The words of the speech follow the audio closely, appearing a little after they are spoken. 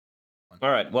All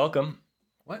right, welcome.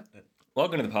 What?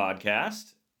 Welcome to the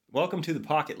podcast. Welcome to the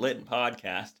Pocket Lit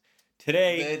podcast.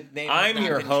 Today, The name I'm has not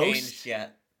your been host. changed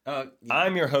yet.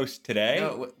 I'm your host today,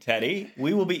 No, Teddy.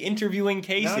 We will be interviewing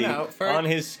Casey on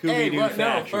his Scooby Doo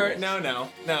factuals.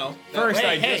 No. First,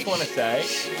 I just want to say,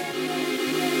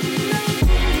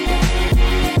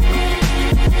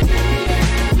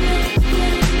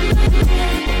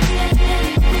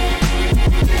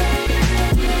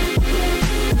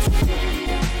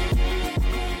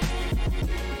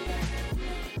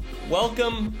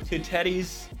 welcome to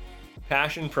Teddy's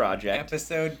Passion Project,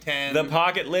 Episode 10. the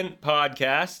Pocket Lit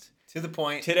podcast. To the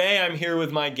point. Today, I'm here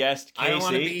with my guest, Casey. I don't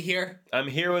want to be here. I'm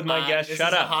here with my guest. This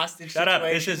Shut is up. A hostage Shut up.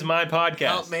 situation. This is my podcast.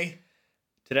 Help me.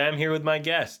 Today, I'm here with my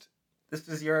guest. This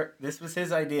was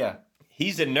his idea.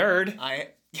 He's a nerd,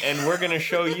 and we're going to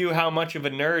show you how much of a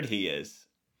nerd he is.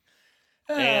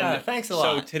 And thanks a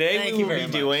lot. So today Thank we you will very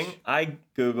be doing, much. I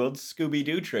Googled Scooby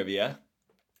Doo trivia.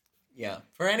 Yeah.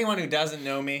 For anyone who doesn't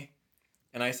know me,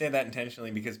 and I say that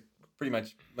intentionally because pretty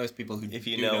much most people who If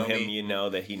you do know him, me, you know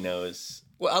that he knows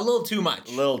well, a little too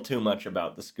much. a little too much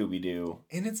about the Scooby Doo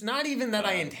And it's not even that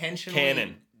I intentionally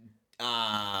canon.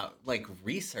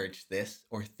 Research this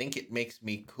or think it makes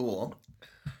me cool.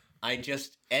 I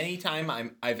just anytime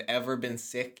I've ever been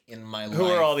sick in my life. Who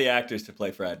are all the actors to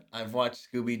play Fred? I've watched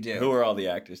Scooby Doo. Who are all the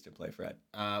actors to play Fred?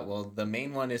 Well, the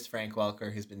main one is Frank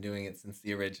Welker, who's been doing it since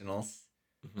the originals.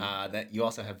 Mm-hmm. That you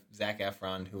also have Zac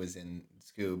Efron, who was in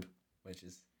Scoob,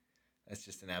 that's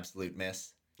just an absolute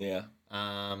miss. Yeah.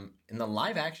 In the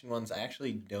live action ones, I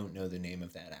actually don't know the name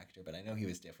of that actor, but I know he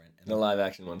was different. And The live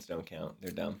action ones don't count.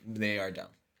 They're dumb. They are dumb.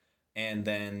 And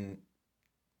then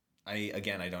I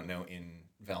don't know in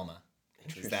Velma.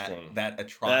 Which is that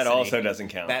atrocity. That also doesn't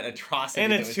count. That atrocity.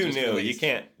 And that it's was too just new. released. You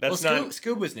can't. That's well, not.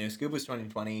 Scoob was new. Scoob was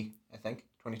 2020, I think.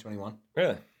 2021.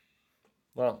 Really?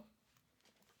 Well.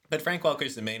 But Frank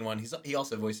Welker's the main one. He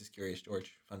also voices Curious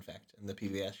George, fun fact, in the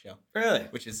PBS show. Really?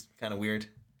 Which is kind of weird.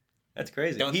 That's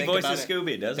crazy. Don't He think voices about it.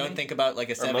 Scooby, doesn't he? Don't think about like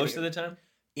a 7 most of the time?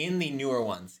 In the newer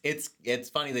ones. It's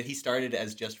funny that he started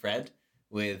as just Fred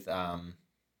with oh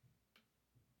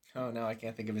no, I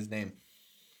can't think of his name.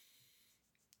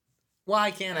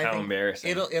 Why can't I? How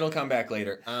embarrassing. It'll come back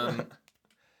later.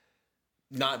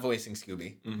 Not voicing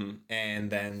Scooby. Mm-hmm. And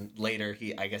then later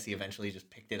he eventually just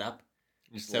picked it up.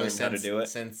 Just learned how to do it.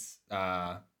 Since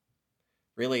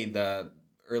really the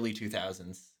early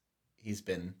 2000s, he's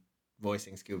been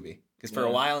voicing Scooby. Because for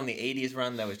a while in the 80s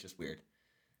run, that was just weird.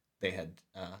 They had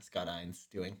Scott Ines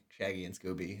doing Shaggy and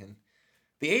Scooby. And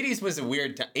the 80s was a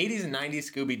weird time. 80s and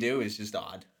 90s Scooby-Doo is just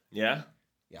odd. Yeah?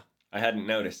 Yeah. I hadn't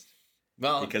noticed.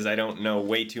 Well, because I don't know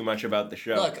way too much about the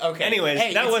show. Look, okay.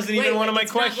 Anyways, that wasn't even one of my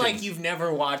questions. It's not like you've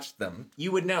never watched them.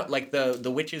 You would know, like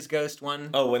the Witch's Ghost one.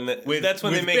 Oh, that's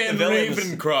when they make Ben the villains.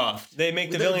 Ravencroft. They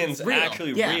make the villains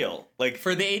actually real. Like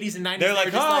for the 80s and 90s, they're like,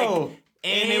 oh,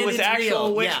 and it was actual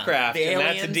real. witchcraft, Yeah. and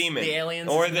that's a demon. The aliens,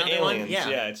 or is the another one. aliens.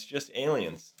 Yeah, it's just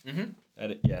aliens.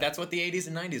 Mm-hmm. Yeah, that's what the 80s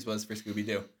and 90s was for Scooby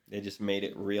Doo. They just made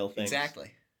it real things.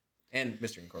 Exactly. And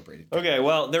Mr. Incorporated. Okay,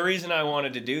 well, the reason I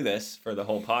wanted to do this for the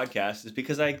whole podcast is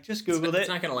because I just Googled it. It's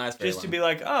not going to last very long. Just to be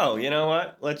like, oh, you know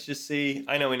what? Let's just see.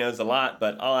 I know he knows a lot,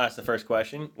 but I'll ask the first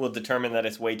question. We'll determine that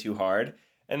it's way too hard,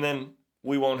 and then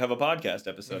we won't have a podcast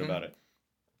episode about it.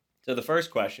 So the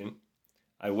first question,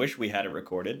 I wish we had it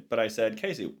recorded, but I said,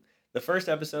 Casey, the first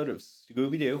episode of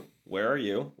Scooby Doo, Where Are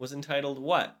You, was entitled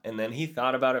what? And then he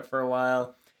thought about it for a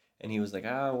while, and he was like,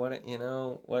 And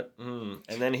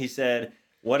then he said,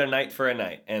 What a Night for a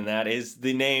Night. And that is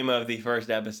the name of the first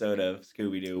episode of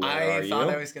Scooby Doo. Where Are You? I thought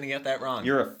I was going to get that wrong.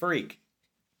 You're a freak.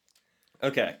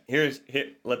 Okay,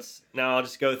 now I'll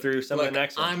just go through some of the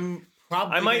next ones.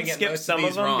 I might skip some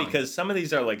of them wrong. because some of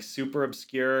these are like super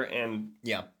obscure and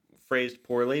phrased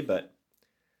poorly, but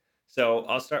so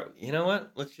I'll start. You know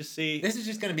what? Let's just see. This is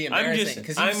just going to be embarrassing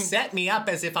because you set me up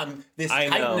as if I'm this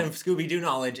titan of Scooby Doo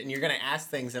knowledge, and you're going to ask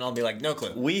things, and I'll be like, no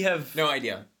clue. We have no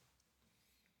idea.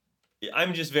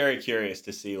 I'm just very curious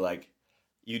to see, like,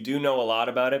 you do know a lot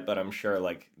about it, but I'm sure,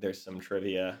 like, there's some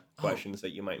trivia questions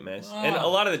that you might miss. And a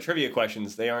lot of the trivia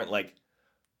questions, they aren't, like,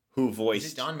 who voiced...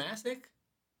 Is it Don Mastic?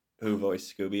 Who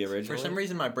voiced Scooby originally? For some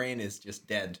reason, my brain is just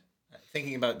dead.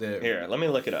 Thinking about the... Here, let me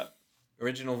look it up.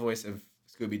 Original voice of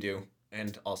Scooby-Doo,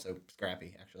 and also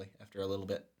Scrappy, actually, after a little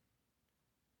bit.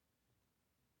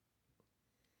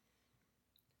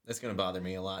 That's going to bother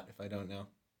me a lot if I don't know.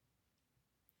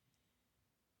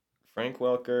 Frank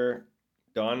Welker,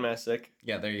 Don Messick.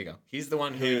 Yeah, there you go. He's the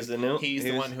one who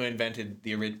one who invented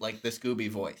the Scooby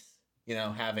voice. You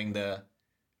know, having the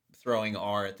throwing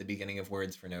R at the beginning of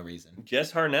words for no reason.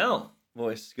 Jess Harnell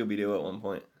voiced Scooby Doo at one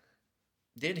point.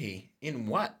 Did he? In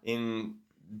what? In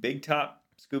Big Top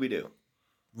Scooby Doo.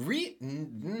 Really?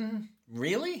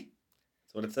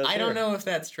 That's what it says. I don't know if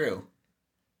that's true.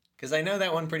 Because I know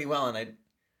that one pretty well, and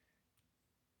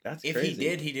That's if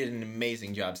crazy. he did an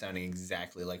amazing job sounding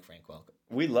exactly like Frank Welker.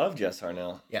 We love Jess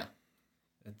Harnell. Yeah.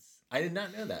 I did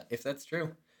not know that, if that's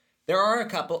true. There are a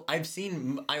couple I've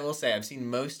seen most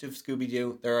of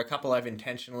Scooby-Doo. There are a couple I've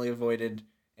intentionally avoided,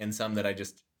 and some that I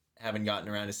just haven't gotten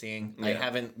around to seeing. Yeah. I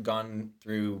haven't gone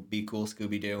through Be Cool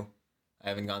Scooby-Doo. I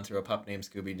haven't gone through A Pup Named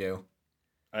Scooby-Doo.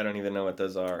 I don't even know what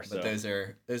those are. But those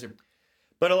are.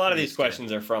 But a lot of these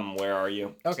questions are from Where Are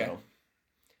You? Okay.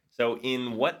 So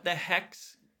in What the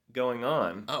Heck's Going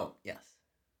On? Oh, yes.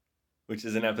 Which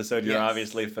is an episode you're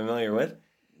obviously familiar with.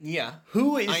 Yeah.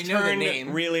 Who is I know the turned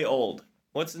name. really old?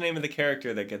 What's the name of the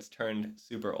character that gets turned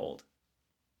super old?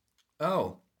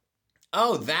 Oh,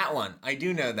 that one. I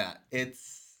do know that.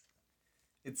 It's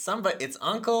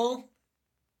Uncle,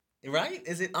 right?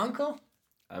 Is it Uncle?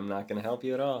 I'm not going to help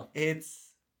you at all. It's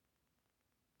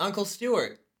Uncle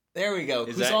Stewart. There we go.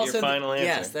 Is that your final answer?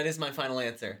 Yes, that is my final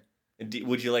answer.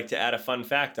 Would you like to add a fun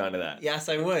fact onto that? Yes,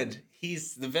 I would.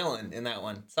 He's the villain in that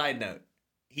one. Side note,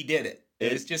 he did it.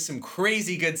 It was just some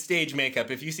crazy good stage makeup.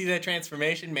 If you see that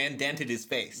transformation, man dented his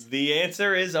face. The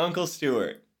answer is Uncle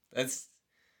Stewart. That's...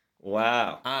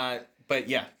 Wow. But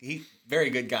yeah, he very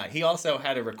good guy. He also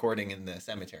had a recording in the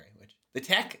cemetery, which the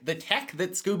tech that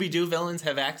Scooby-Doo villains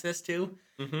have access to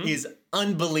is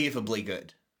unbelievably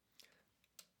good.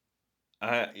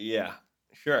 Yeah,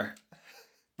 sure.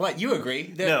 What, you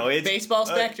agree? No, it's Baseball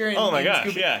Spectre. oh my gosh,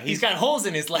 Scooby- yeah, he's got holes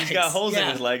in his legs. He's got holes in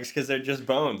his legs because they're just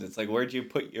bones. It's like, where'd you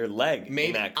put your leg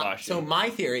in that costume? So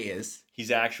my theory is he's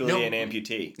actually an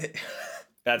amputee.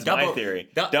 That's Double- my theory.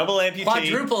 Double amputee.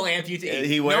 Quadruple amputee.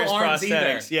 He wears no arms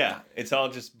prosthetics. either. Yeah, it's all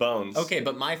just bones. Okay,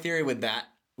 but my theory with that,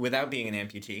 without being an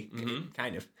amputee,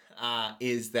 kind of,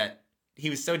 is that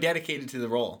he was so dedicated to the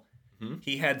role,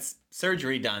 he had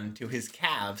surgery done to his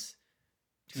calves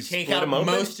to take Split out him open?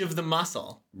 most of the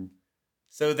muscle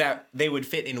so that they would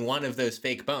fit in one of those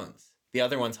fake bones. The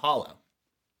other one's hollow.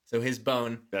 So his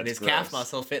bone and his calf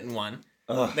muscle fit in one.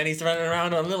 Ugh. Then he's running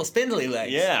around on little spindly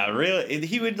legs. Yeah, really.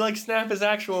 He would like snap his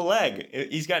actual leg.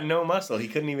 He's got no muscle. He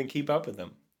couldn't even keep up with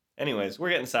them. Anyways,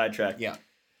 we're getting sidetracked. Yeah.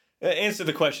 Answer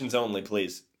the questions only,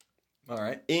 please. All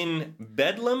right. In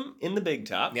Bedlam in the Big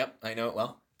Top. Yep, I know it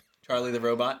well. Charlie the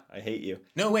Robot. I hate you.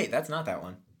 No, wait, that's not that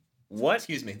one. What?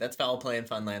 Excuse me, that's Foul Play in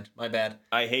Funland. My bad.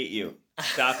 I hate you.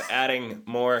 Stop adding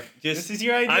more. Just, This is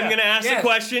your idea. I'm going to ask the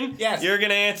question. Yes. You're going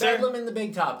to answer. Bedlam in the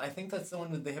Big Top. I think that's the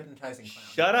one with the hypnotizing clown.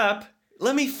 Shut up.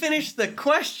 Let me finish the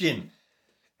question.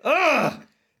 Ugh.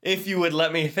 If you would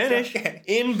let me finish. Okay.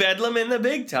 In Bedlam in the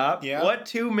Big Top, Yeah. what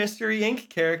two Mystery Inc.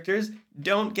 characters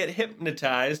don't get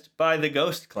hypnotized by the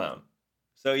ghost clown?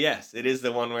 So yes, it is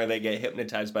the one where they get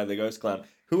hypnotized by the ghost clown.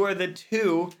 Who are the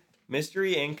two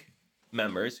Mystery Inc.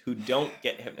 members who don't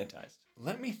get hypnotized?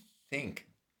 Let me think.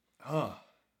 Oh.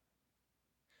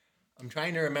 I'm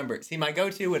trying to remember. See, my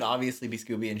go-to would obviously be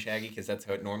Scooby and Shaggy because that's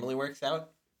how it normally works out.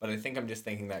 But I think I'm just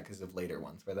thinking that because of later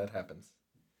ones where that happens.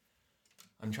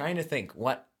 I'm trying to think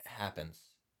what happens.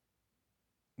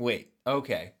 Wait,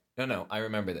 okay. No, I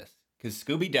remember this. Because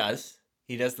Scooby does.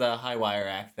 He does the high wire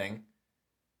act thing.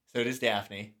 So does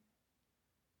Daphne.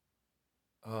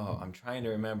 Oh, I'm trying to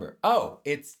remember. Oh,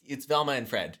 it's Velma and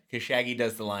Fred. Because Shaggy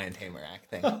does the lion tamer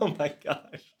act thing. Oh my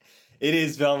gosh. It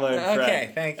is Velma and Fred.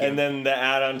 Okay, thank you. And then the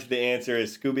add-on to the answer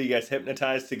is Scooby gets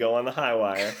hypnotized to go on the high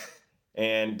wire.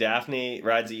 And Daphne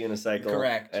rides a unicycle.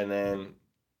 Correct. And then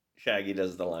Shaggy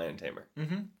does the lion tamer.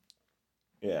 Mm-hmm.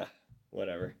 Yeah,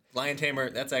 whatever. Lion tamer,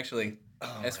 that's actually,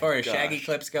 Oh as my far as gosh. Shaggy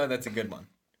clips go, that's a good one.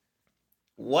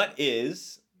 What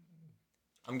is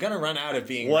I'm going to run out of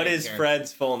being what right is here.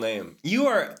 Fred's full name? You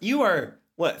are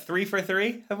what, 3 for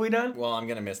 3? Have we done? Well, I'm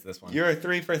going to miss this one. You're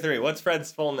 3 for 3. What's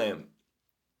Fred's full name?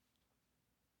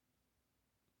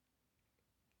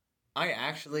 I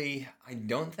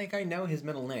don't think I know his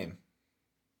middle name.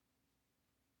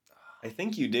 I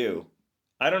think you do.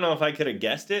 I don't know if I could have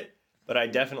guessed it, but I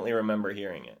definitely remember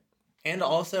hearing it. And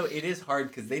also, it is hard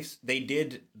because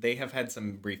they have had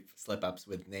some brief slip-ups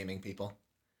with naming people.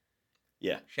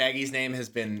 Yeah. Shaggy's name has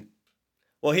been...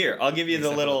 Well, here, I'll give you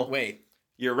the little... Wait.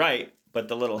 You're right, but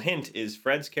the little hint is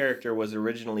Fred's character was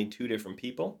originally 2 different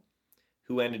people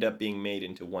who ended up being made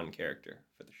into one character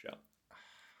for the show.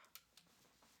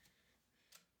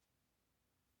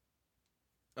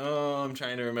 Oh, I'm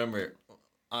trying to remember.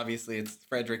 Obviously, it's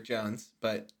Frederick Jones,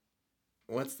 but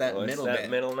what's that middle bit?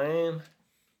 Middle name?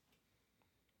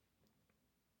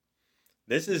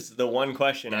 This is the one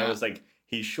question I was like,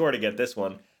 he's sure to get this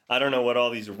one. I don't know what all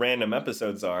these random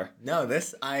episodes are. No,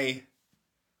 I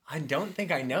don't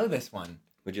think I know this one.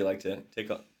 Would you like to take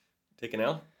an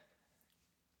L?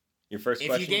 Your first If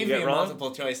question you gave you me get a wrong?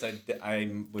 multiple choice, I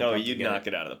would. No, probably you'd get knock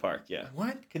it out of the park. Yeah.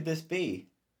 What could this be?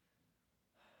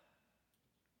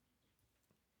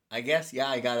 I guess, yeah,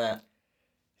 I gotta...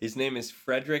 His name is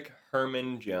Frederick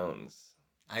Herman Jones.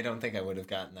 I don't think I would have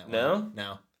gotten that one. No?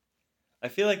 No. I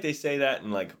feel like they say that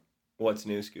in, like, What's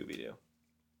New, Scooby Doo.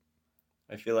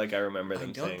 I feel like I remember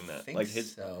them saying that. Think Like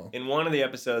so. In one of the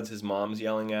episodes, his mom's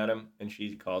yelling at him, and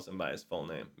she calls him by his full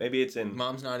name. Maybe it's in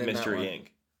Mom's not in that Mystery one. Inc.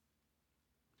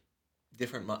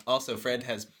 Different. Also, Fred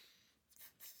has,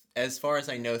 as far as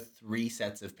I know, 3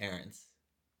 sets of parents.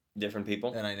 Different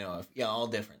people? That I know of. Yeah, all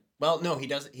different. Well, no, he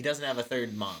doesn't have a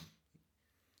third mom.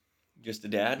 Just a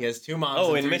dad? He has 2 moms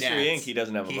Oh, and in 3 Mystery dads. Inc., he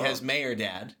doesn't have a mom. He has Mayor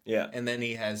Dad. Yeah. And then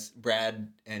he has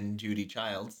Brad and Judy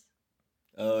Childs.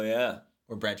 Oh, yeah.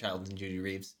 Or Brad Childs and Judy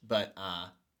Reeves. But,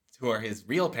 who are his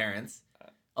real parents.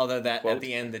 Although that, Quote. at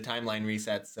the end, the timeline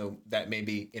resets, so that may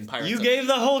be in Pirates. You gave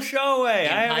the whole show away.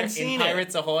 I haven't seen in it.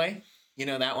 Pirates Ahoy. You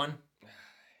know that one?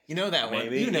 You know that one.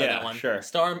 Maybe. You know Yeah, that one. sure.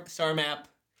 Star Map.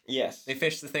 Yes. They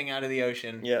fish the thing out of the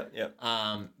ocean. Yep.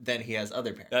 Then he has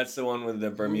other parents. That's the one with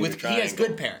the Bermuda Triangle. He has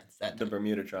good parents. The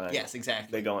Bermuda Triangle. Yes,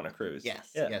 exactly. They go on a cruise.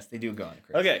 Yes, they do go on a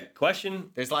cruise. Okay, question.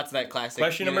 There's lots of that classic.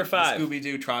 Question number 5. Scooby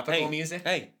Doo tropical music.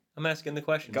 Hey, I'm asking the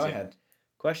questions. Go here. ahead.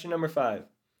 Question number 5.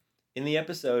 In the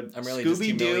episode I'm really Scooby just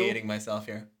humiliating myself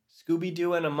here. Scooby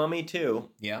Doo and a Mummy 2,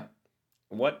 Yeah.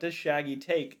 what does Shaggy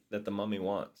take that the mummy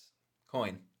wants?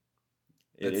 Coin.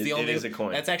 It is a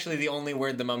coin. That's actually the only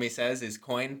word the mummy says is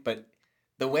coin, but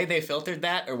the way they filtered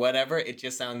that or whatever, it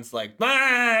just sounds like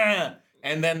 "Ah!"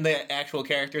 And then the actual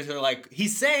characters are like,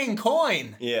 he's saying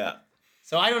coin. Yeah.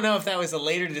 So I don't know if that was a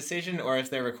later decision or if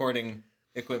their recording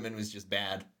equipment was just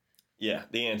bad. Yeah,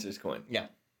 the answer is coin. Yeah.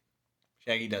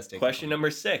 Shaggy does take Question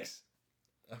number 6.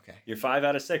 Okay. You're 5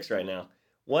 out of 6 right now.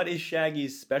 What is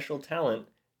Shaggy's special talent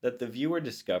that the viewer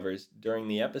discovers during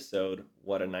the episode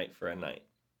What a Night for a Night?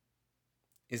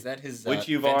 Is that his Which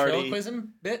you've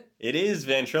ventriloquism bit? It is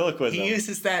ventriloquism. He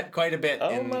uses that quite a bit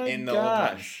in the old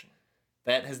ones.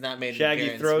 That has not made Shaggy an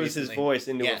appearance throws recently. his voice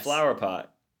into a flower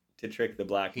pot to trick the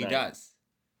Black Knight. He does.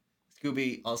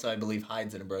 Scooby also, I believe,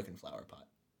 hides in a broken flower pot.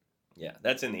 Yeah,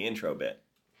 that's in the intro bit.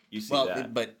 You see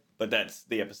that. But that's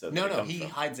the episode. No, he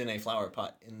hides in a flower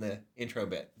pot in the intro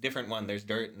bit. Different one. There's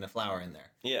dirt and a flower in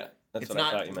there. Yeah, that's it's what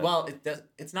not, I thought you meant. Well,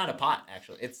 it's not a pot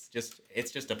actually. It's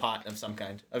just a pot of some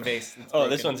kind, a vase. Oh,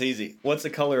 this one's easy. What's the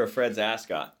color of Fred's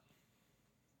ascot?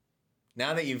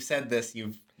 Now that you've said this,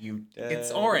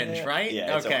 it's orange, right?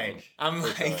 Yeah, it's okay. orange. I'm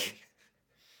It's like, orange.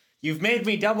 you've made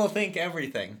me double think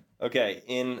everything. Okay,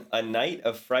 in A Night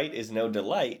of Fright is No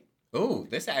Delight. Ooh,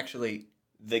 this actually.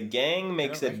 The gang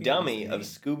makes a recognize dummy the of name.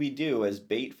 Scooby Doo as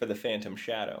bait for the Phantom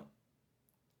Shadow.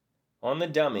 On the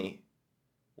dummy,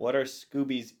 what are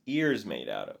Scooby's ears made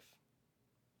out of?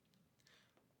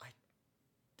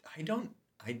 I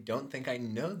don't think I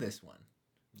know this one.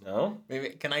 No? Maybe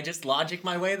can I just logic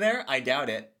my way there? I doubt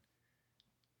it.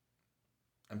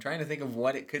 I'm trying to think of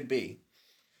what it could be.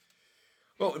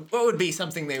 What would be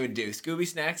something they would do? Scooby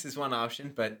snacks is one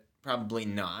option, but probably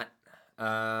not.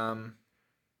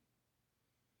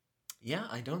 Yeah,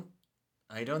 I don't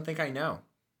think I know.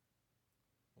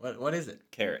 What is it?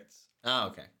 Carrots. Oh,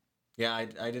 okay. Yeah, I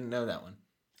didn't know that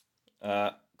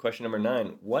one. Question number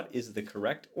 9. What is the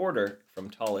correct order from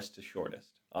tallest to shortest?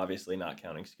 Obviously not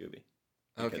counting Scooby.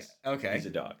 Okay. He's a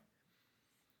dog.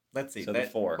 Let's see. So the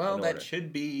 4 Well, in that order.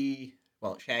 should be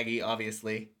Shaggy,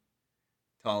 obviously,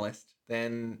 tallest.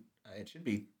 Then it should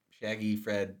be Shaggy,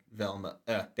 Fred, Velma,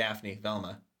 Daphne,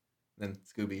 Velma, then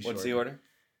Scooby. What's the order?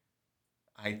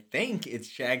 I think it's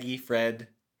Shaggy, Fred,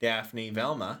 Daphne,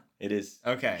 Velma. It is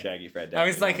Okay. Shaggy, Fred, Daphne. I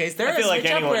was like, is there I a feel like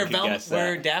switch up anyone where could guess that.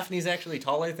 where Daphne's actually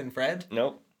taller than Fred?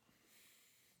 Nope.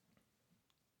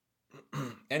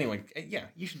 Anyway, yeah,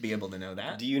 you should be able to know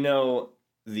that. Do you know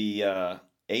the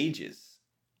ages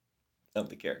of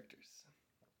the characters?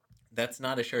 That's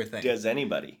not a sure thing. Does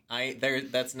anybody?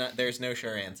 There's no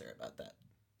sure answer about that.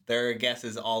 There are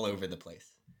guesses all over the place.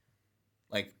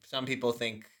 Like some people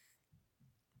think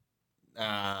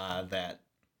that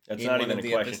That's in not one even of a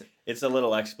the question. It's a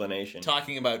little explanation.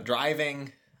 talking about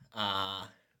driving,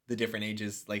 the different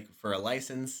ages like for a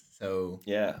license. So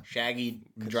Yeah. Shaggy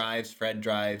drives, Fred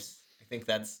drives. I think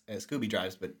that's Scooby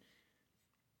drives, but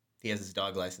he has his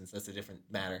dog license. That's a different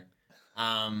matter.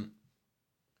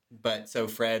 But so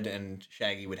Fred and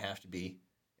Shaggy would have to be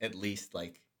at least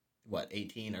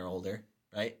 18 or older,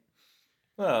 right?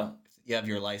 Well, You have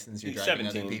your license, you're You're driving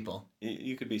 17. other people.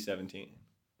 you could be 17.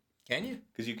 Can you?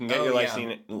 Because you can get Oh, your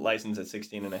yeah. license at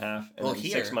 16 and a half. And Well, then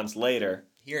here- 6 months later,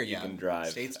 Here, you yeah. can drive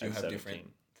States do at have 17.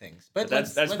 different things. But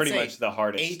that's pretty much the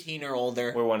hardest. 18 or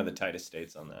older. We're one of the tightest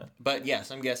states on that. But yeah,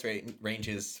 some guess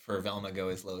ranges for Velma go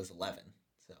as low as 11.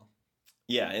 So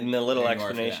yeah, in the little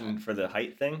explanation for the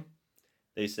height thing,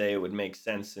 they say it would make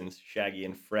sense since Shaggy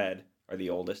and Fred are the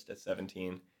oldest at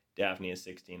 17, Daphne is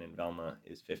 16, and Velma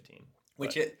is 15.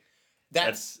 Which but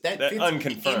that's fits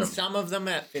unconfirmed. In some of them,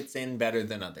 that fits in better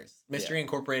than others. Mystery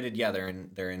Incorporated, yeah, they're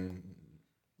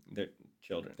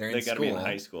children. They got to be in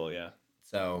high school, yeah.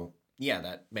 So yeah,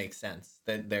 that makes sense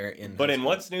that they're in. But in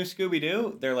What's New Scooby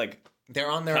Doo,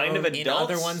 they're on their kind own. of adults. In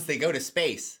other ones, they go to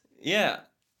space. Yeah.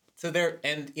 So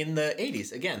and in the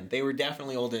 80s, again, they were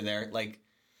definitely older there. Like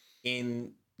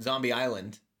in Zombie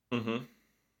Island,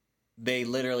 they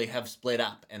literally have split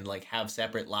up and have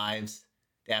separate lives.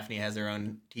 Daphne has her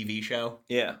own TV show.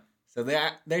 Yeah. So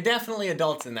they're definitely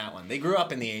adults in that one. They grew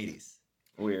up in the 80s.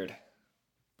 Weird.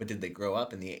 But did they grow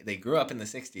up they grew up in the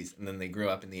 60s and then they grew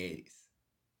up in the 80s.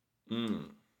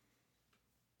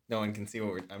 No one can see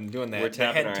what I'm doing that. We're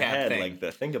tapping our head thing.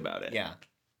 think about it. Yeah.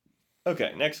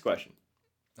 Okay, next question.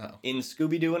 Oh. In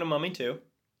Scooby Doo and a Mummy 2,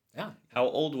 how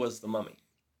old was the mummy?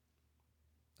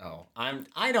 Oh,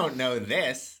 I don't know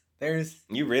this.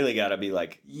 You really got to be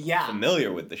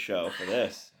familiar with the show for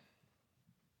this.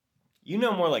 You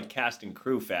know more cast and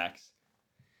crew facts,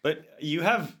 but you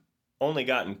have only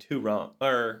gotten 2 wrong.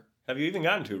 Or have you even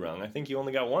gotten 2 wrong? I think you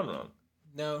only got 1 wrong.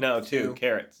 No, 2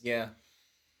 carrots. Yeah.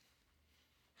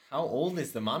 How old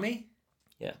is the mummy?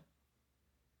 Yeah.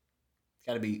 It's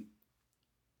got to be.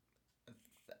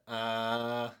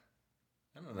 I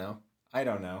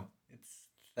don't know. It's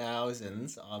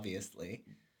thousands, obviously.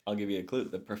 I'll give you a clue.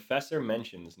 The professor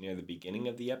mentions near the beginning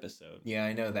of the episode. Yeah,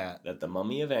 I know that. That the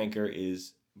mummy of Anchor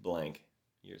is blank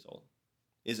years old.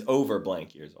 Is over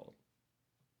blank years old.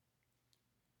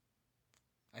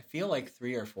 I feel like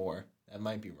 3 or 4. That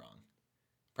might be wrong.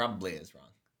 Probably is wrong.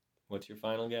 What's your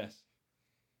final guess?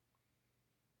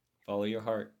 Follow your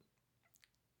heart.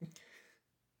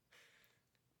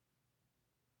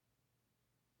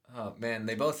 Oh, man,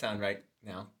 they both sound right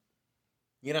now.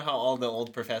 You know how all the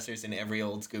old professors in every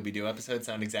old Scooby Doo episode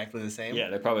sound exactly the same? Yeah,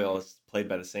 they're probably all played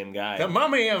by the same guy. The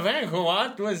mummy of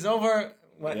Angkor was over...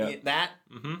 That?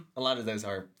 Mm-hmm. A lot of those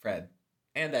are Fred.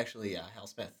 And actually, Hal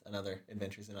Smith, another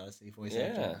Adventures in Odyssey voice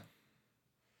actor.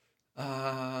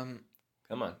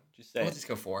 Come on, just say We'll just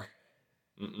go 4.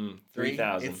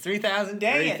 3,000. It's 3,000,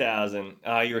 dang 3,000.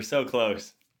 Oh, you were so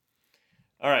close.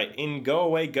 All right, in Go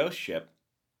Away Ghost Ship,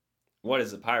 what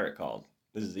is the pirate called?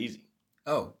 This is easy.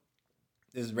 Oh,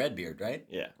 this is Redbeard, right?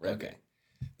 Yeah, Redbeard. Okay.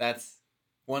 That's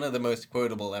one of the most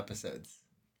quotable episodes.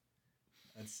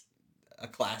 That's a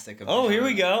classic of the here genre.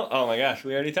 we go. Oh my gosh,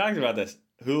 we already talked about this.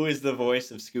 Who is the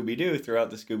voice of Scooby Doo throughout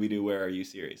the Scooby Doo Where Are You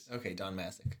series? Okay, Don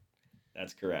Masick.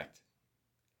 That's correct.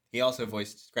 He also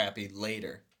voiced Scrappy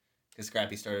later, because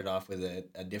Scrappy started off with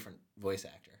a different voice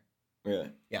actor.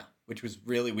 Really? Yeah, which was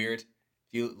really weird. If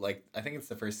you I think it's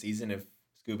the first season of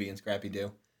Scooby and Scrappy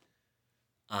Doo.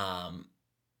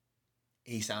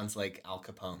 He sounds like Al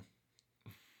Capone.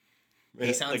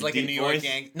 He sounds like a New York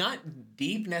gang. Not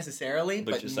deep necessarily,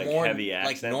 but just more heavy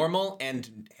accent. Like normal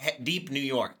and deep New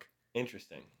York.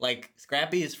 Interesting. Like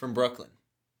Scrappy is from Brooklyn.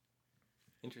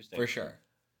 Interesting. For sure.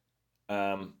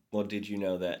 Well, did you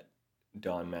know that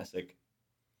Don Messick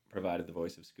provided the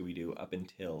voice of Scooby-Doo up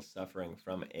until suffering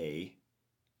from a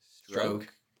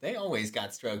stroke? They always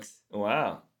got strokes.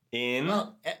 Wow. In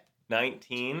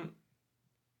 19...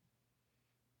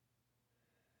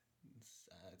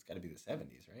 It's got to be the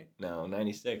 70s, right? No,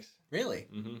 96. Really?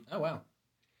 Mm-hmm. Oh, wow.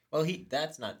 Well,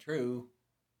 that's not true.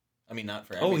 I mean, not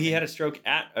for everything. Oh, he had a stroke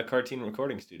at a cartoon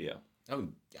recording studio. Oh,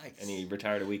 yikes. And he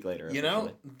retired a week later. You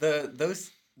know,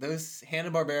 those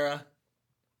Hanna-Barbera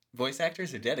voice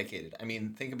actors are dedicated. I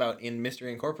mean, think about in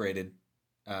Mystery Incorporated,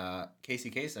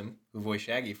 Casey Kasem, who voiced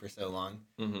Shaggy for so long,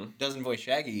 doesn't voice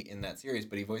Shaggy in that series,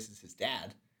 but he voices his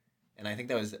dad. And I think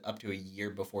that was up to a year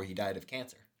before he died of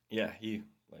cancer. Yeah,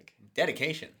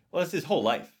 dedication. Well, it's his whole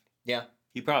life. Yeah.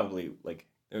 He probably,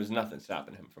 there was nothing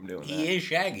stopping him from doing that. He is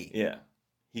Shaggy. Yeah.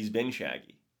 He's been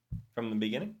Shaggy. From the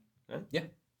beginning, right? Yeah.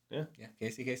 Yeah. Yeah,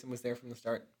 Casey Kasem was there from the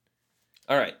start.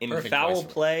 All right. In Perfect Foul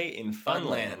Play in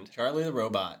Funland. Charlie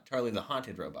the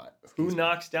haunted robot. Who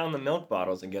knocks down the milk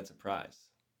bottles and gets a prize?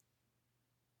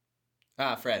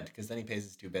 Fred, because then he pays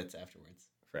his 2 bits afterwards.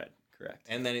 Fred, correct.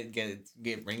 And then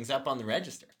it rings up on the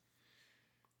register.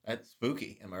 That's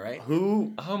spooky, am I right?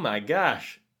 Who? Oh my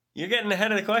gosh. You're getting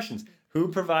ahead of the questions. Who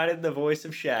provided the voice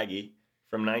of Shaggy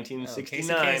from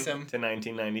 1969 to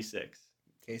 1996?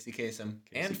 Casey Kasem.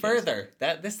 And further,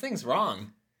 this thing's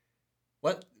wrong.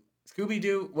 What's New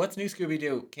Scooby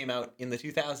Doo came out in the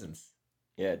 2000s.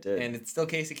 Yeah, it did. And it's still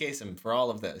Casey Kasem for all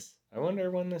of those. I wonder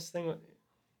when this thing.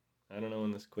 I don't know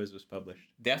when this quiz was published.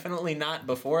 Definitely not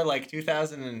before like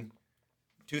 2000.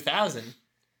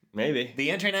 Maybe. The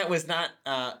internet was not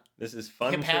This is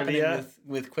fun hip happening trivia.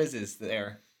 with quizzes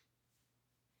there.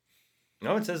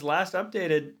 No, it says last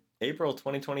updated April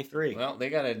 2023. Well, they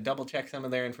got to double check some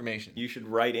of their information. You should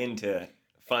write into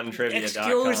funtrivia.com.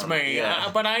 Excuse me, Yeah.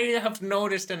 but I have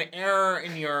noticed an error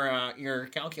in your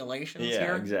calculations Yeah,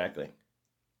 here. exactly.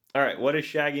 All right, what is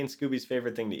Shaggy and Scooby's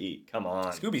favorite thing to eat? Come on.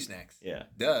 Scooby snacks. Yeah.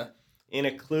 Duh. In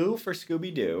a clue for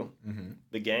Scooby Doo, Mm-hmm.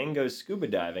 the gang goes scuba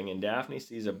diving and Daphne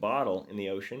sees a bottle in the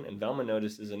ocean and Velma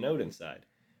notices a note inside.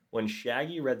 When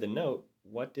Shaggy read the note,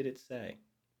 what did it say?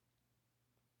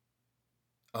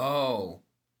 Oh.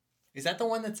 Is that the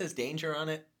one that says danger on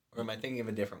it? Or am I thinking of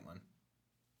a different one?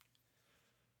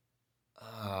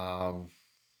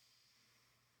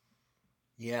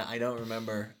 Yeah, I don't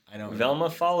remember. Velma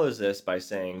follows this by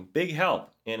saying, "Big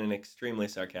help," in an extremely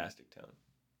sarcastic tone.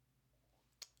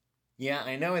 Yeah,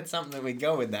 I know it's something that would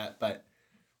go with that, but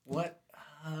what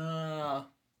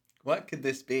could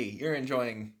this be? You're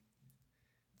enjoying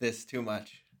this too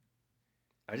much.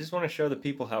 I just want to show the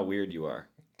people how weird you are.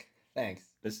 Thanks.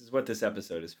 This is what this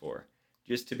episode is for.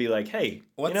 Just to be like, hey, you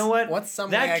What's- know what? what's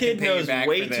some way I that can kid pay you knows back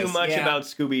way for too this? much Yeah. about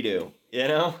Scooby Doo. You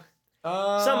know?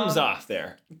 Something's off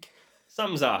there.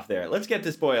 Something's off there. Let's get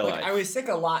this boy alive. Look, I was sick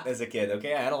a lot as a kid,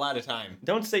 okay? I had a lot of time.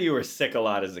 Don't say you were sick a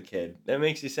lot as a kid. That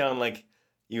makes you sound like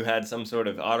you had some sort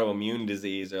of autoimmune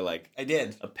disease or like I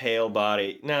did. a pale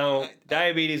body. No,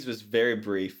 diabetes was very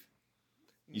brief.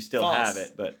 You still False. have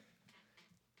it, but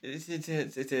it's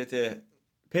a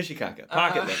pishikaka.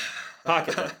 Pocket lip.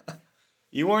 Pocket lip.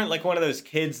 You weren't like one of those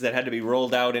kids that had to be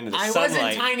rolled out into the I sunlight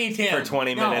wasn't Tiny Tim. for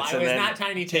 20 No, minutes I and was then not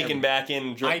Tiny Tim. taken back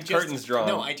in, curtains drawn.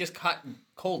 No, I just caught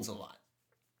colds a lot.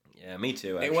 Yeah, me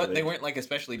too, actually. They weren't like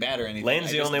especially bad or anything. Lane's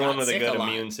I the just only got one with a sick good lot.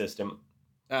 immune system.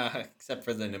 Except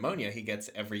for the pneumonia he gets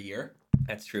every year.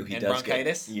 That's true. He And does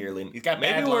bronchitis. get yearly. He's got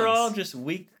Maybe bad we're all lungs. just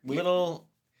weak little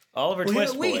Oliver We're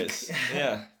Twist weak. boys.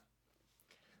 Yeah.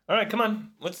 All right, come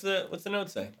on. What's the note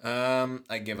say?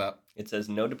 I give up. It says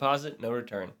no deposit, no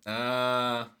return.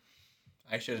 I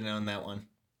should have known that one.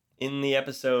 In the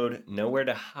episode Nowhere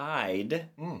to Hide,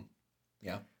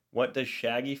 Yeah. what does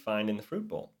Shaggy find in the fruit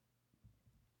bowl?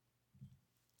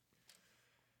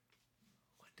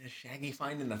 What does Shaggy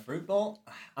find in the fruit bowl?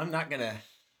 I'm not gonna.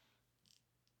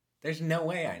 There's no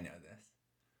way I know this.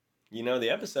 You know the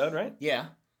episode, right? Yeah.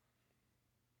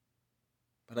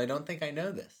 But I don't think I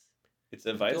know this. It's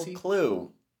a vital Does he-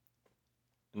 clue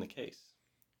in the case.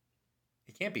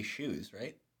 It can't be shoes,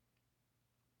 right?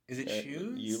 Is it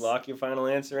shoes? You lock your final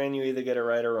answer in, you either get it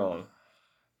right or wrong.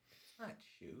 It's not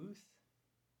shoes.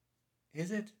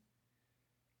 Is it?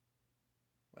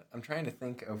 What? I'm trying to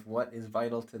think of what is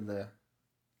vital to the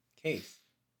case.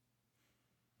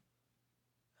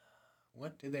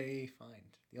 What do they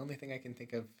find? The only thing I can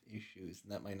think of is shoes,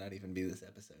 and that might not even be this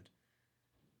episode.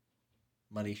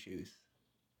 Muddy shoes.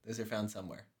 Those are found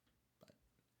somewhere. But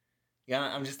yeah,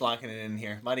 I'm just locking it in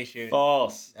here. Muddy shoes.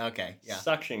 False. Okay, yeah.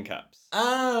 Suction cups.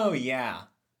 Oh, yeah.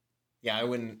 Yeah,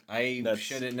 I That's-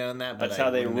 should have known that, but That's I how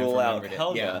they wouldn't have rule out remembered it.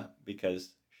 Helga Yeah. because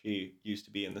she used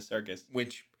to be in the circus.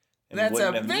 Which And that's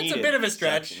wouldn't a have that's a needed bit of a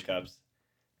stretch. suction cups.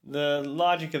 The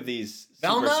logic of these super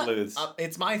Velma, sleuths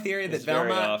it's my theory that is very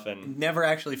Velma often. never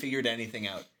actually figured anything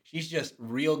out. She's just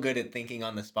real good at thinking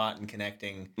on the spot and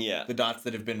connecting Yeah. the dots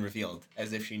that have been revealed,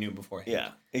 as if she knew beforehand.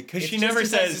 Yeah, because It's she just never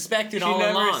as I says. suspected she all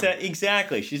never along. said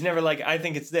exactly. She's never like, I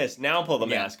think it's this. Now pull the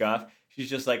Yeah. mask off. She's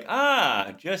just like,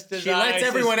 just as She lets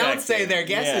everyone else say their suspected.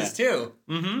 guesses too.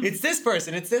 Mm-hmm. It's this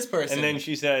person. It's this person. And then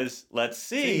she says, "Let's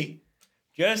see,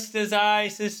 just as I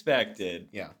suspected."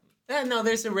 yeah. No,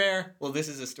 there's a rare. Well, this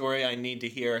is a story I need to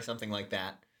hear, or something like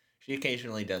that. She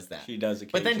occasionally does that. She does But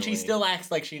occasionally. then she still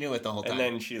acts like she knew it the whole time. And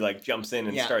then she like jumps in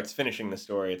and Yeah. starts finishing the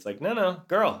story. It's like, no,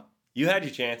 girl, you had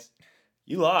your chance.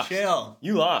 You lost. Chill.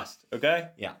 You lost, okay?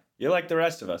 Yeah. You're like the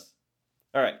rest of us.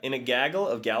 All right, in a gaggle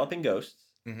of galloping ghosts,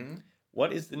 Mm-hmm.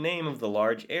 what is the name of the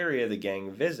large area the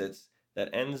gang visits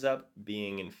that ends up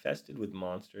being infested with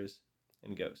monsters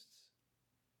and ghosts?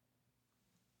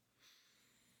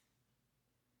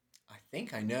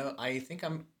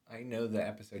 I know the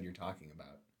episode you're talking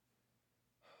about.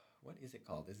 What is it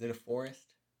called? Is it a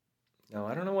forest? No,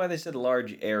 I don't know why they said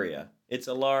large area. It's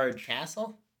a large,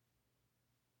 Castle?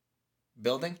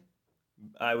 Building?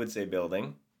 I would say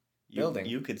building. Building.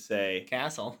 You could say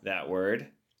Castle. that word.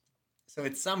 So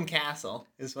it's some castle,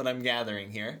 is what I'm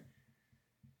gathering here.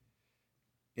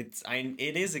 It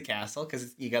is a castle,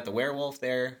 because you got the werewolf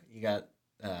there. You got,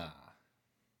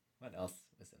 what else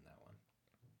was in that one?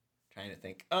 Trying to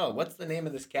think. Oh, what's the name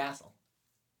of this castle?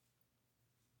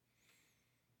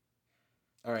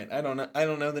 All right. I don't know. I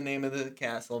don't know the name of the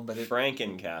castle, but it.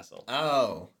 Frankencastle.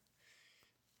 Oh.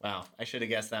 Wow. I should have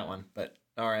guessed that one, but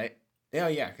all right. Yeah,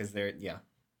 yeah, because they're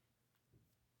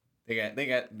They got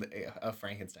a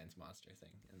Frankenstein's monster thing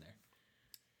in there.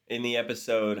 In the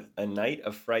episode "A Night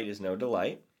of Fright is No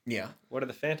Delight," Yeah. what are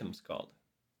the phantoms called?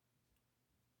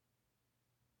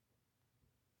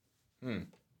 Man,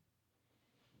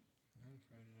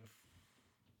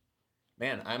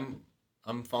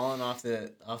 I'm falling off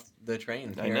the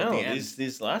train I here know at the end.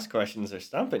 these last questions are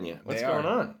stumping you. What's They going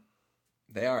are. on?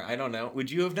 They are. I don't know.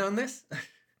 Would you have known this?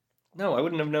 No, I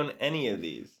wouldn't have known any of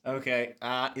these. Okay.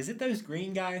 Is it those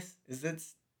green guys? Is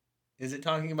it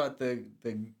talking about the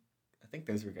I think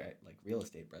those were guys like real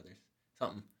estate brothers.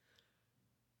 Something.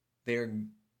 They're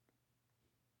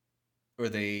or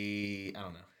they I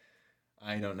don't know.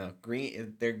 I don't know.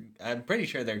 Green I'm pretty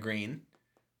sure they're green.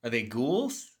 Are they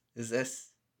ghouls? Is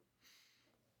this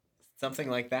something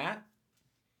like that?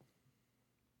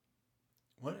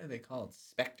 What are they called?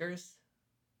 Specters?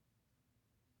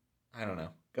 I don't know.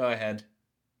 Go ahead.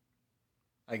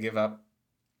 I give up.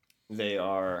 They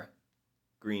are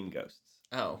green ghosts.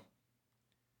 Oh.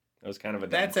 That was kind of a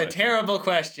dumb That's question. a terrible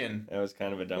question. That was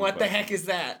kind of a dumb What question. the heck is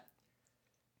that?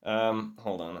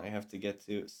 Hold on. I have to get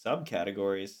to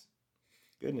subcategories.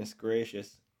 Goodness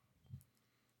gracious.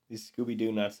 These Scooby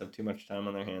Doo nuts have too much time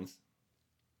on their hands.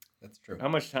 That's true. How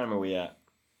much time are we at?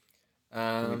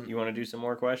 You want to do some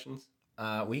more questions?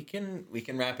 We can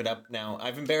wrap it up now.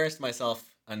 I've embarrassed myself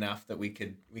enough that we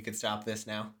could stop this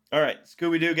now. All right.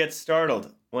 Scooby Doo gets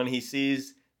startled when he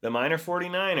sees the minor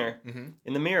 49er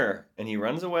in the mirror, and he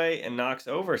runs away and knocks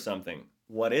over something.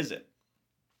 What is it?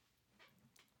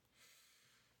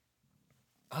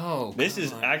 Oh,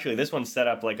 this one's set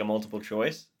up like a multiple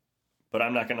choice, but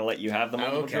I'm not going to let you have the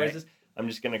multiple choices. I'm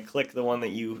just going to click the one that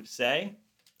you say,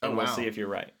 and we'll see if you're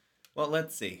right. Well,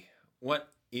 let's see. What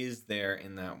is there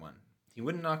in that one? He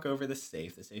wouldn't knock over the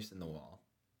safe. The safe's in the wall.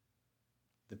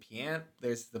 The piano.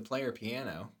 There's the player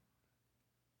piano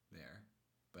there,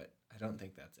 but I don't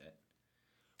think that's it.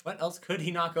 What else could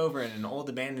he knock over in an old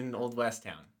abandoned Old West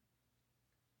town?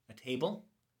 A table?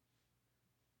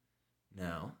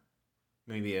 No.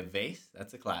 Maybe a vase?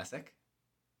 That's a classic.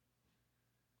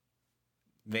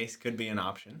 Vase could be an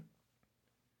option.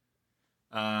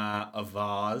 A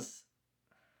vase.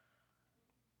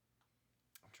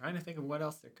 I'm trying to think of what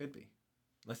else there could be.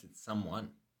 Unless it's someone.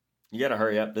 You got to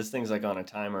hurry up. This thing's like on a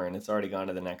timer, and it's already gone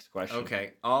to the next question.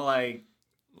 Okay. All I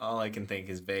can think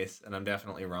is vase, and I'm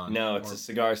definitely wrong. No, it's a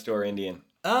cigar store Indian.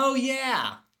 Oh,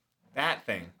 yeah. That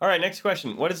thing. All right, next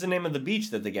question. What is the name of the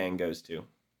beach that the gang goes to?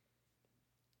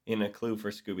 In a clue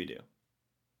for Scooby Doo.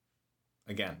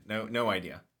 Again, no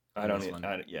idea.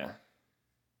 Yeah.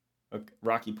 Okay.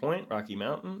 Rocky Point, Rocky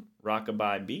Mountain,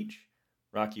 Rockabye Beach,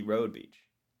 Rocky Road Beach.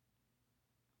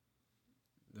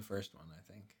 The first one,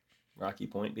 I think. Rocky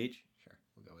Point Beach? Sure,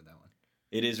 we'll go with that one.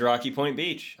 It is Rocky Point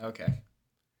Beach. Okay.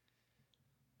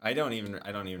 I don't even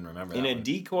remember In that a one.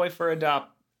 decoy for a dog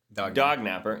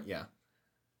napper. Yeah.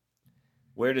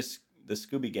 Where does the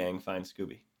Scooby Gang find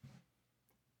Scooby?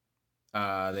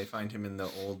 They find him in the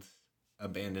old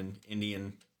abandoned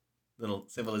Indian little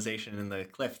civilization in the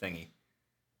cliff thingy.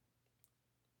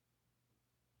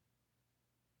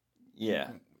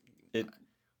 Yeah.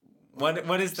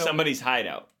 What is the somebody's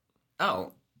hideout?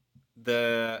 Oh.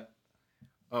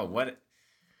 What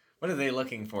are they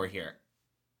looking for here?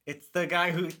 It's the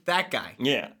guy that guy.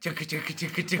 Yeah.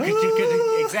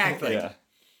 Exactly. Yeah.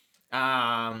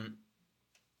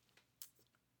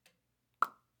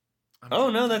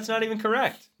 Oh, no, that's not even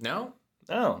correct. No?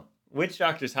 No. Witch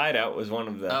Doctor's hideout was one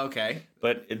of the... Okay.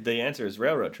 But the answer is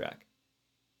railroad track.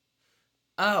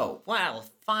 Oh, well,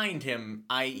 find him.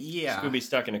 Scooby's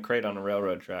stuck in a crate on a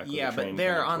railroad track. Yeah, but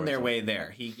they're on their way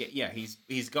there.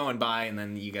 He's going by, and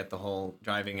then you get the whole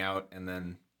driving out, and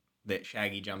then the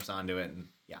Shaggy jumps onto it, and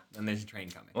then there's a train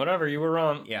coming. Whatever, you were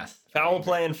wrong. Yes. Foul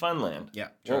play in Funland. Yeah.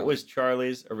 What was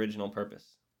Charlie's original purpose?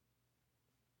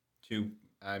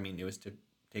 It was to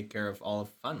take care of all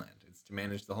of Funland. It's to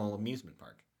manage the whole amusement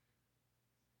park.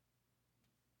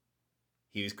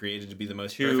 He was created to be the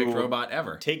most perfect robot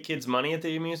ever. Take kids' money at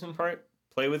the amusement park,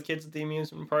 play with kids at the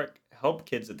amusement park, help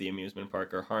kids at the amusement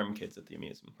park, or harm kids at the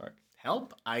amusement park.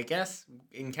 Help, I guess,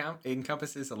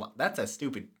 encompasses a lot. That's a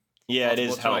stupid. Yeah, it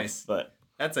is help, choice. But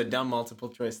that's a dumb multiple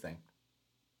choice thing.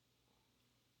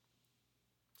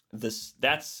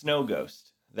 That's Snow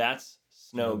Ghost. That's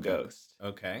Snow Ghost.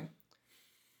 Okay.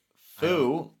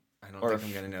 Foo. I don't think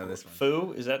I'm gonna know this one.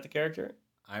 Foo, is that the character?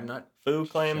 I'm not. Foo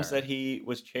claims that he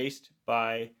was chased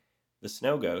by the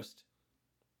Snow Ghost,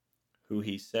 who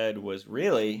he said was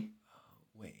really...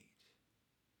 Oh, wait.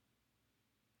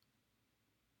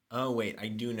 Oh, wait. I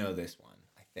do know this one,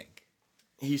 I think.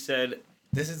 He said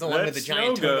This is the one with the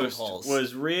giant snow totem ghost poles.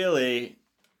 was really...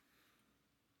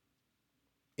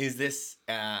 Is this...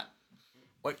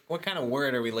 What kind of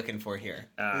word are we looking for here?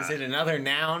 Is it Ah. another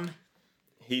noun?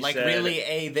 He Like said, really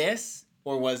a this?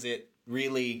 Or was it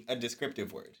really a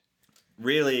descriptive word?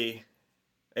 really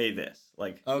a this.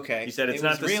 Like, Okay. he said it's It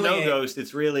not was the really snow a- ghost,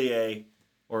 it's really a...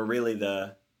 Or really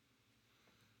the...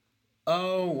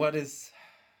 Oh, what is...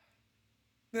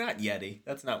 Not Yeti.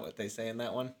 That's not what they say in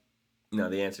that one. No,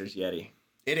 the answer is Yeti.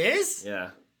 It is?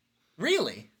 Yeah.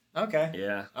 Really? Okay.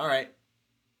 Yeah. All right.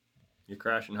 You're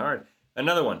crashing hard.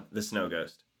 Another one, the snow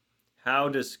ghost. How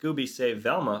does Scooby save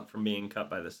Velma from being cut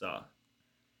by the saw?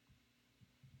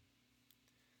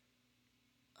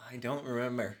 I don't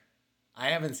remember. I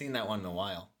haven't seen that one in a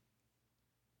while.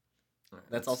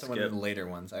 That's also one of the later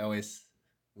ones. I always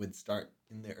would start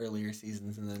in the earlier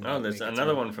seasons and then... Oh, there's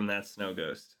another one from that snow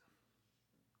ghost.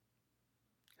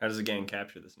 How does the gang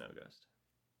capture the snow ghost?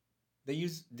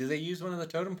 Do they use one of the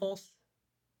totem poles?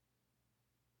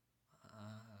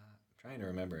 I'm trying to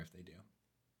remember if they do.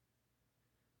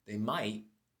 They might.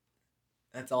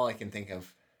 That's all I can think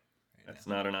of. That's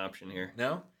not an option here.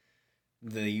 No? Do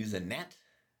they use a net?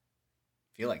 I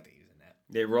feel like they use a net.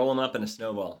 They roll them up in a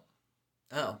snowball.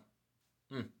 Oh.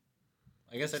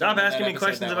 I guess I Stop didn't know asking that me episode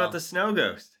questions that about well. the snow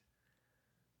ghost.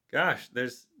 Gosh,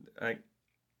 there's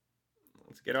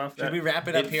let's get off that. Should we wrap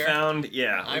it up here? We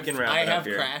can wrap I it up have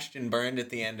here. crashed and burned at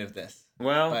the end of this.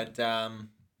 Well, But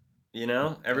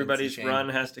everybody's shame. run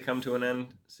has to come to an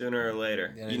end sooner or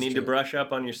later. That You is need to true. brush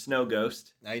up on your snow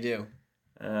ghost. I do.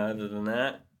 Other than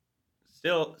that,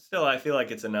 still, I feel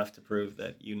like it's enough to prove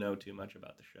that you know too much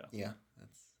about the show. Yeah,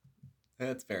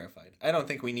 that's verified. I don't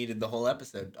think we needed the whole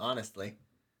episode, honestly.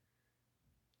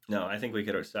 No, I think we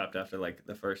could have stopped after like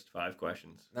the first 5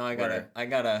 questions. No, I where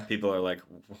gotta. People are like,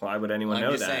 why would anyone I'm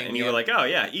know just that? saying And you were like, oh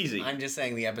yeah, easy. I'm just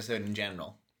saying the episode in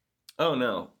general. Oh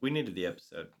no, we needed the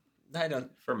episode I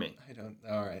don't. for me.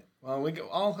 All right. Well,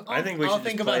 I think we I'll should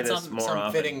think just play about this more some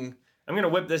often. fitting. I'm gonna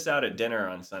whip this out at dinner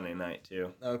on Sunday night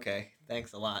too. Okay.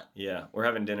 Thanks a lot. Yeah, we're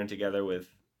having dinner together with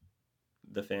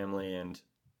the family and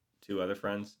 2 other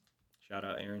friends. Shout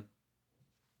out Aaron.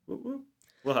 Whoop, whoop.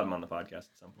 We'll have him on the podcast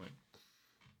at some point.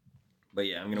 But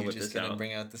yeah, I'm gonna whip You're just this gonna out.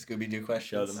 bring out the Scooby Doo questions.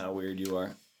 Show them how weird you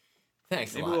are.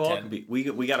 Thanks Maybe a we'll lot, all Ted. be,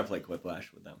 we gotta play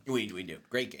Quiplash with them. We do.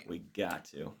 Great game. We got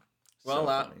to. Well,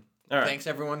 funny. All right. Thanks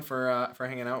everyone for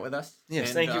hanging out with us. Yes,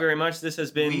 And, thank you very much. This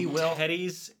has been we will-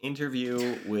 Teddy's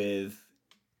interview with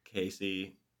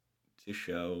Casey to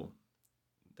show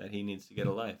that he needs to get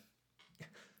a life.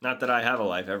 Not that I have a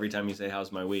life. Every time you say,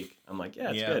 how's my week? I'm like,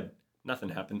 yeah, it's good. Nothing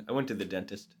happened. I went to the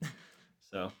dentist.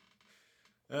 So.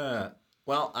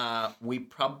 We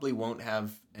probably won't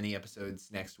have any episodes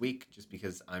next week just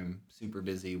because I'm super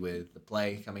busy with the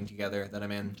play coming together that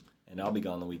I'm in. And I'll be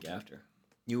gone the week after.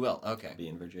 You will? Okay. I'll be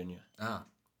in Virginia. Ah.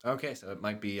 Okay, so it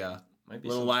might be a Might be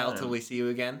little some while time. till we see you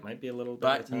again. Might be a little bit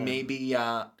But of time. maybe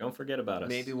Don't forget about us.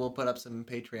 maybe we'll put up some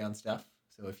Patreon stuff.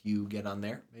 So if you get on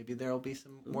there, maybe there'll be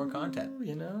some more content.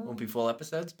 You know. Won't be full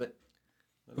episodes, but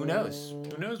who knows?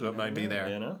 Who knows what might be there?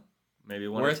 You know. Maybe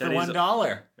one Worth of the Teddy's,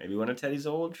 $1. Maybe one of Teddy's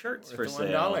old shirts Worth for the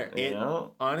sale. $1. You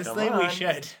know. Honestly, Come we on.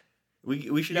 should.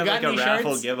 We should You have got like a any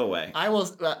raffle shirts? giveaway.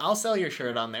 I'll sell your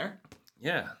shirt on there.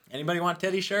 Yeah. Anybody want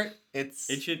Teddy's shirt? It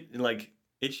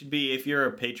should be if you're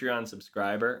a Patreon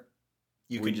subscriber.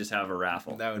 We just have a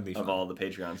raffle. That would be fun. Of all the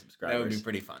Patreon subscribers. That would be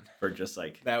pretty fun. For just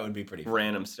like That would be pretty fun.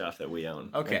 random stuff that we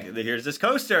own. Okay. Like, here's this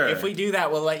coaster. If we do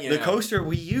that, we'll let you know. The coaster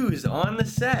we use on the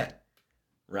set.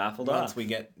 Raffled Once off. we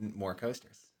get more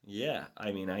coasters. Yeah.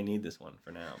 I mean, I need this one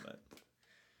for now, but.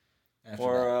 After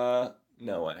Or,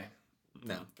 no way.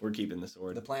 No. We're keeping the that.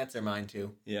 sword. The plants are mine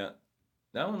too. Yeah.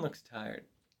 That one looks tired.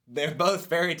 They're both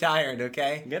very tired,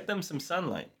 okay? Get them some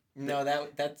sunlight. No,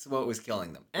 that's what was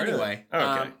killing them. Really? Anyway.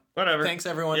 Okay. Whatever. Thanks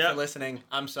everyone Yep. for listening.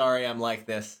 I'm sorry I'm like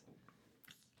this.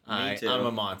 Me too. I'm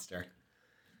a monster.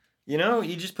 You know,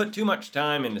 you just put too much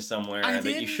time into somewhere that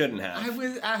you shouldn't have.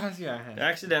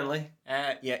 Accidentally.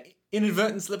 Yeah,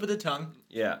 inadvertent slip of the tongue.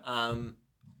 Yeah.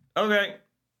 Okay.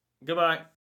 Goodbye.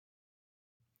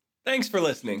 Thanks for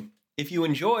listening. If you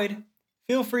enjoyed,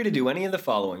 feel free to do any of the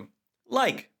following.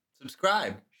 Like,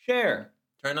 Subscribe. share,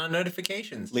 Turn on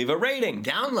notifications. leave a rating,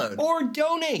 Download. or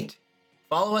donate.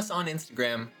 Follow us on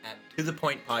Instagram at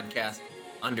 @ToThePointPodcast_.